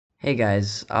Hey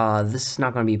guys, this is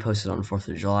not going to be posted on 4th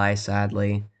of July,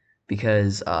 sadly,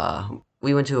 because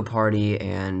we went to a party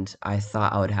and I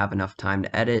thought I would have enough time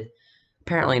to edit.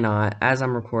 Apparently not. As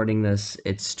I'm recording this,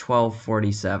 it's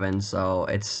 12:47, so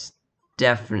it's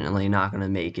definitely not going to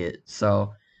make it.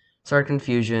 So, sorry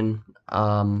confusion.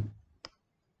 I'm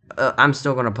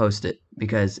still going to post it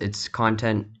because it's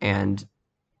content and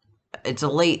it's a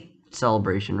late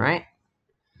celebration, right?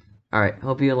 Alright,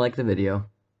 hope you like the video.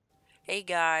 Hey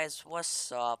guys,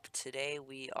 what's up? Today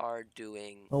we are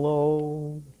doing.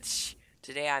 Hello.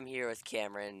 Today I'm here with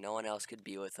Cameron. No one else could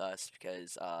be with us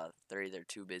because they're either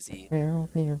too busy Meow,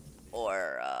 meow.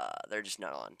 or they're just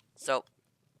not on. So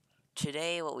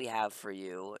today what we have for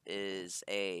you is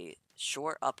a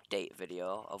short update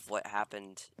video of what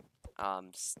happened,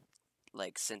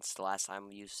 like since the last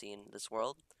time you've seen this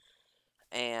world,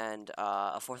 and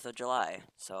a 4th of July.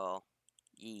 So,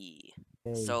 yee.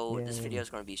 Yay, So this yay, video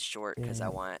is going to be short because I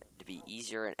yay. want it to be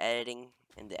easier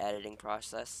in the editing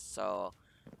process. So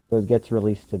it gets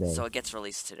released today. So it gets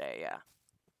released today, yeah.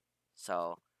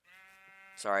 So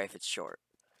sorry if it's short.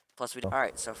 Plus we Oh, all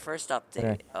right. So first okay.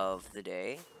 update of the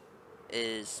day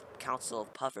is Council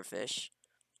of Pufferfish.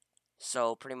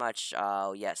 So pretty much,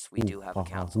 yes, we Ooh, do have a ha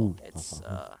ha council. hoo, ha ha It's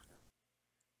hoo.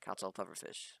 Council of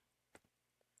Pufferfish.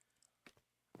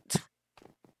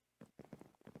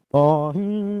 Oh,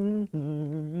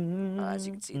 As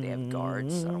you can see, they have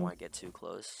guards. I don't want to get too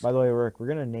close. By the way, Rick, we're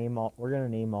gonna name all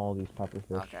these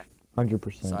pufferfish. Okay. So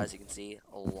 100%. as you can see,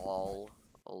 a lol,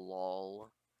 got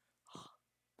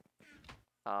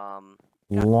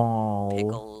Lol.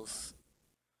 pickles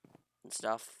and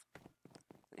stuff.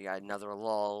 You got another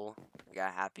lol. You got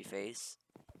a happy face.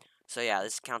 So yeah,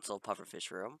 this is Council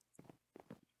Pufferfish room.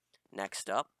 Next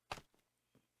up,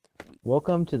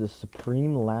 Welcome to the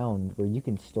Supreme Lounge, where you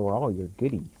can store all your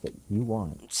goodies that you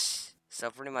want. so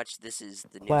pretty much this is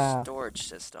the new Clap. storage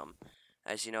system.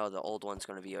 As you know, the old one's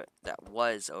going to be that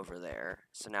was over there,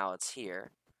 so now it's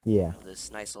here. Yeah.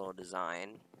 This nice little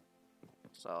design.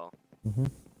 So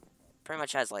Mhm. pretty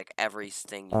much has like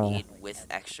everything you Uh, need with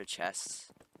extra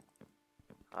chests.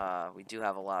 We do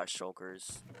have a lot of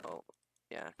shulkers. Oh,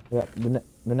 yeah. yeah.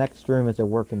 The next room is a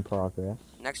work in progress.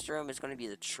 Next room is going to be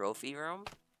the trophy room.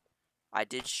 We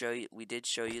did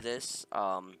show you this.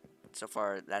 So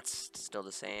far that's still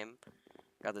the same.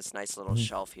 Got this nice little Mhm.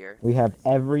 shelf here. We have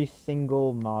every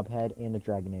single mob head and a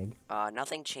dragon egg.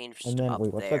 Nothing And changed then up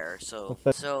wait, there. So, what's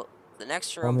that? so the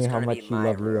next Tell room me is how gonna be much you my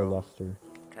love Leo room Luster.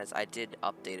 because I did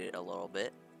update it a little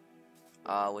bit.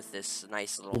 With this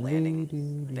nice little Do, landing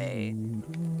do, do, bay. do.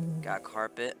 Got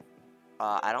carpet.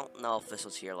 I don't know if this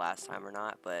was here last time or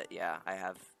not, but yeah, I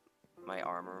have my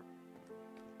armor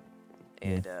Yeah.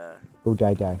 and Go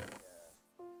die die.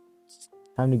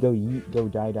 Time to go yeet, go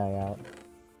die die out.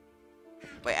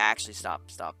 wait, actually stop.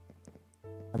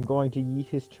 I'm going to yeet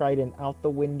his trident out the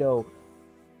window.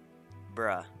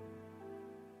 Bruh.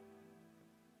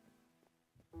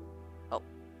 Oh,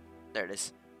 there it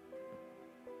is.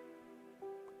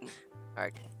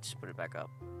 Alright, just put it back up.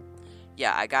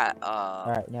 Yeah, I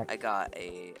Alright, next. got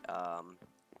a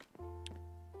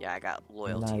yeah, I got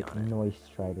loyalty on it. Noise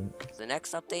trident. The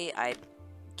next update,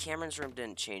 Cameron's room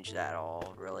didn't change that at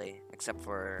all, really, except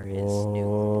for his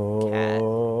new cat.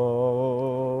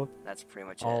 Whoa. That's pretty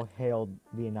much it. All hail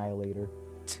the Annihilator.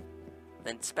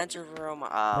 Then Spencer's room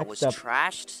Next was up,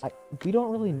 trashed. we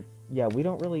don't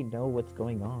really know what's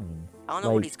going on. I don't know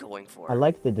what Like, he's going I for.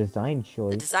 like the design The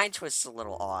choice. design choice is a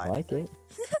little I odd. like it.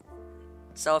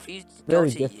 So if you go Very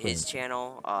to his different.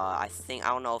 channel, I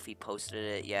don't know if he posted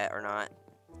it yet or not.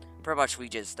 Pretty much we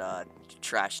just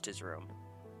trashed his room.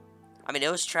 I mean, it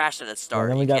was trashed at the And start.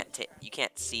 then we got You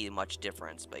can't see much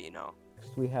difference, but you know,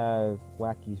 next we have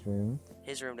Wacky's room.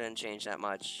 his room didn't change that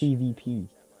much, PvP.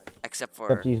 except Except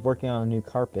for he's working on a new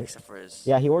carpet. his.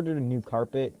 Yeah, he ordered a new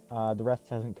carpet. The rest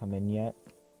hasn't come in yet.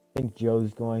 I think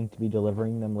Joe's going to be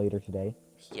delivering them later today.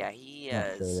 Yeah, he Not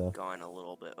sure has though. gone a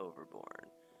little bit overboard,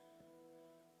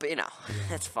 but you know, Yeah.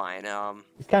 that's fine.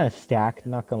 He's kind of stacked,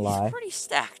 not gonna He's lie. pretty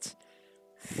stacked.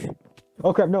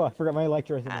 Oh crap, no, I forgot my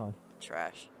Electro isn't on.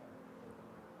 Trash.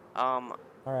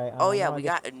 Alright, Oh yeah, now we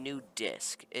got a new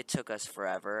disc. It took us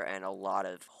forever and a lot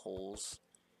of holes.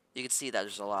 You can see that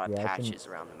there's a lot of patches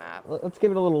around the map. Let's give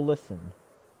it a little listen.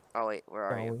 Oh wait, where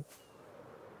are you?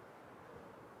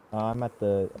 I'm at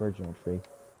the original tree.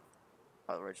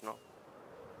 Oh, original.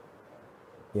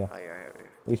 Yeah. Oh, you're here.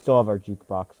 We still have our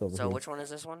jukebox over So here. which one is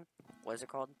this one? What is it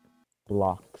called?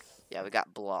 Blocks. Yeah, we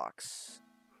got blocks.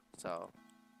 So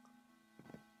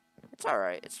it's all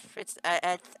right.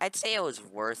 I'd say it was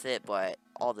worth it, but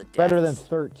all the deaths. Better than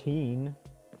 13.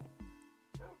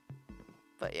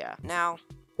 But yeah, now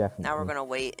Definitely. Now we're gonna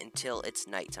wait until it's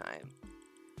nighttime.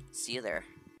 See you there.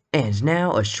 And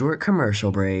now a short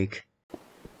commercial break.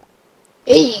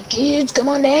 Hey kids, come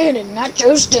on down to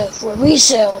Nacho Stuff, where we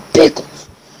sell pickles,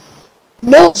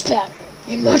 nose powder,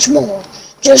 and much more.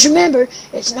 Just remember,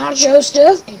 it's Nacho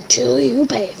Stuff until you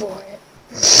pay for it.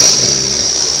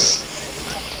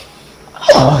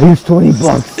 Oh, here's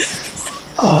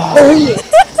 $20. Oh yeah.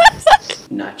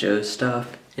 Nacho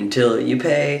stuff until you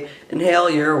pay. Inhale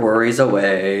your worries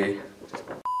away.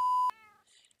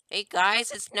 Hey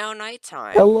guys, it's now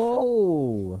nighttime.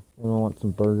 Hello. I want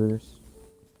some burgers.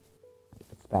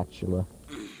 Spatula.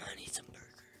 I need some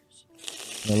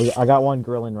burgers. No, I got one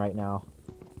grilling right now.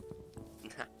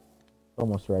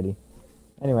 Almost ready.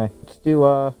 Anyway, let's do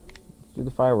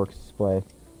the fireworks display.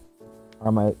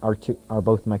 Are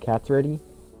both my cats ready?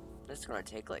 This is gonna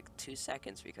take like 2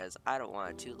 seconds because I don't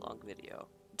want a too long video.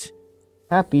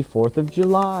 Happy 4th of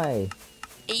July!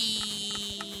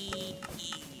 Eee.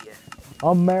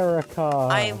 America!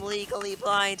 I am legally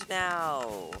blind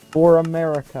now. For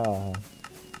America!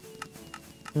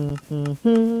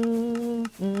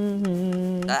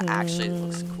 That actually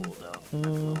looks cool though.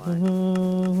 Not gonna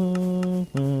lie.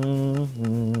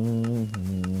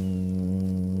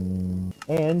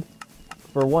 And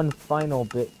for one final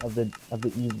bit of the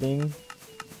evening,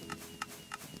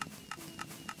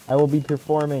 I will be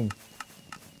performing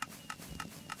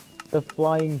the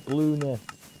flying blueness,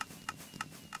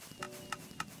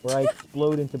 where I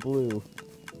explode into blue.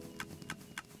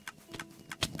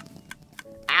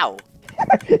 Ow!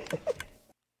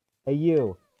 Hey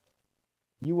you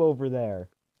over there,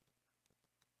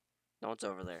 No one's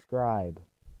over there. subscribe.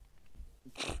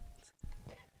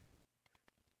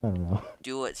 I don't know.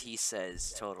 Do what he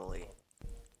says, totally.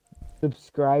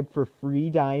 Subscribe for free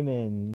diamonds.